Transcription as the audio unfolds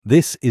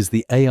This is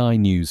the AI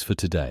news for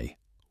today,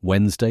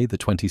 Wednesday, the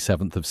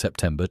 27th of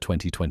September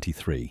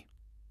 2023.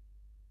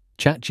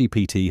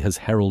 ChatGPT has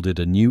heralded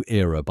a new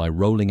era by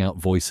rolling out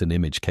voice and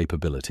image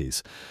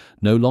capabilities.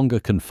 No longer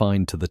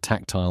confined to the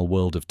tactile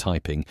world of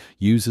typing,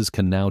 users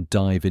can now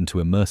dive into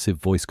immersive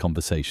voice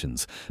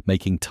conversations,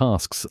 making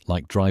tasks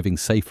like driving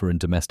safer in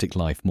domestic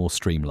life more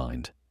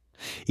streamlined.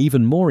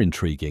 Even more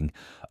intriguing,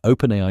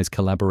 OpenAI's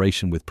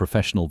collaboration with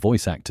professional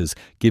voice actors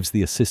gives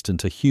the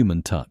assistant a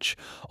human touch,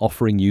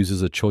 offering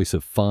users a choice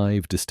of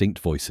 5 distinct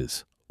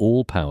voices,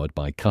 all powered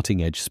by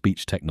cutting-edge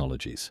speech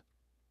technologies.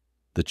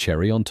 The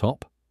cherry on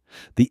top?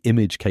 The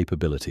image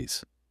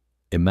capabilities.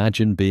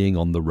 Imagine being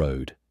on the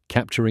road,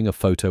 capturing a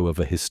photo of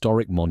a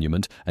historic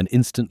monument and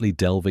instantly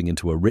delving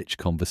into a rich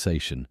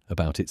conversation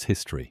about its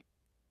history.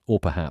 Or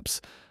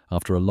perhaps,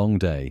 after a long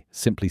day,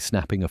 simply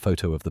snapping a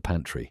photo of the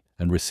pantry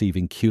and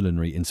receiving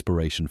culinary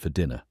inspiration for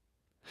dinner.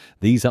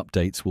 These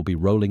updates will be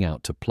rolling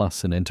out to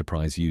Plus and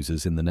Enterprise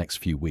users in the next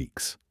few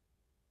weeks.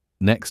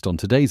 Next on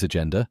today's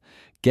agenda,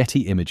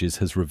 Getty Images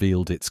has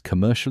revealed its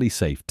commercially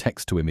safe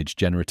text-to-image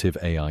generative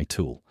AI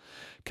tool,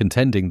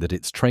 contending that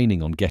its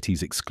training on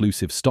Getty's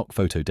exclusive stock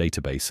photo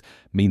database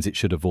means it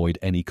should avoid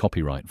any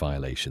copyright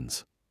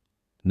violations.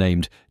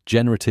 Named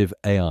Generative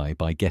AI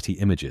by Getty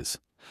Images,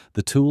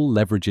 the tool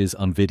leverages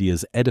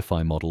NVIDIA's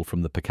Edify model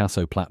from the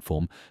Picasso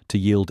platform to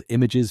yield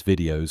images,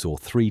 videos, or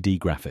 3D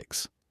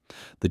graphics.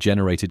 The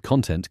generated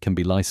content can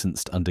be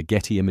licensed under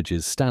Getty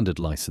Images' standard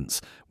license,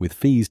 with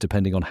fees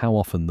depending on how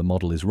often the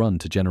model is run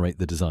to generate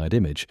the desired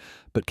image,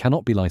 but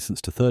cannot be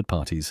licensed to third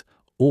parties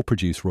or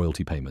produce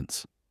royalty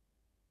payments.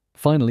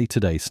 Finally,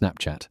 today,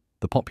 Snapchat,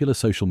 the popular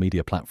social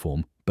media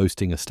platform,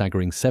 boasting a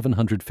staggering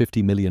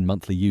 750 million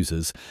monthly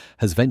users,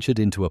 has ventured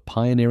into a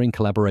pioneering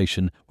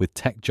collaboration with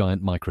tech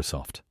giant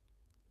Microsoft.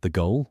 The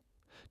goal?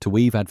 To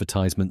weave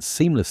advertisements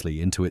seamlessly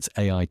into its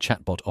AI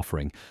chatbot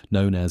offering,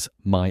 known as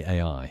My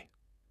AI.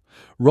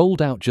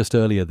 Rolled out just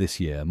earlier this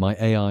year, My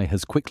AI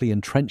has quickly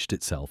entrenched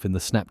itself in the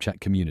Snapchat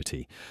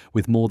community,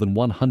 with more than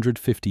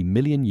 150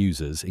 million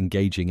users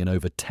engaging in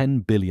over 10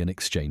 billion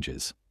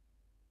exchanges.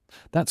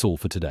 That's all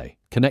for today.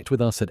 Connect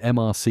with us at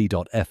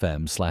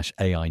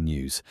mrc.fm/AI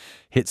news.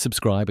 Hit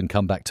subscribe and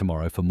come back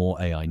tomorrow for more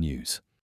AI news.